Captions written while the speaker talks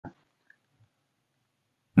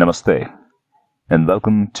Namaste, and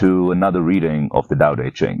welcome to another reading of the Tao Te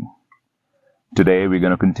Ching. Today we're going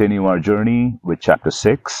to continue our journey with Chapter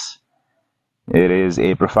 6. It is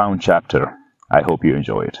a profound chapter. I hope you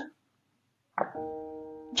enjoy it.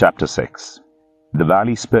 Chapter 6. The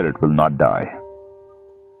Valley Spirit will not die.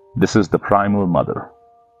 This is the Primal Mother.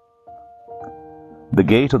 The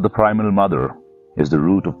gate of the Primal Mother is the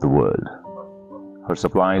root of the world. Her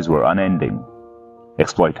supplies were unending.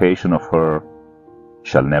 Exploitation of her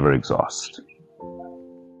shall never exhaust.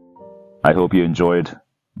 I hope you enjoyed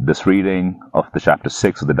this reading of the Chapter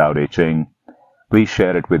 6 of the Tao Te Ching. Please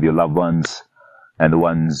share it with your loved ones and the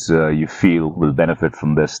ones you feel will benefit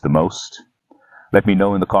from this the most. Let me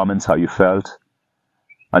know in the comments how you felt.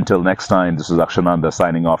 Until next time, this is Akshànanda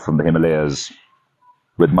signing off from the Himalayas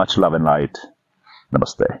with much love and light.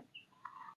 Namaste.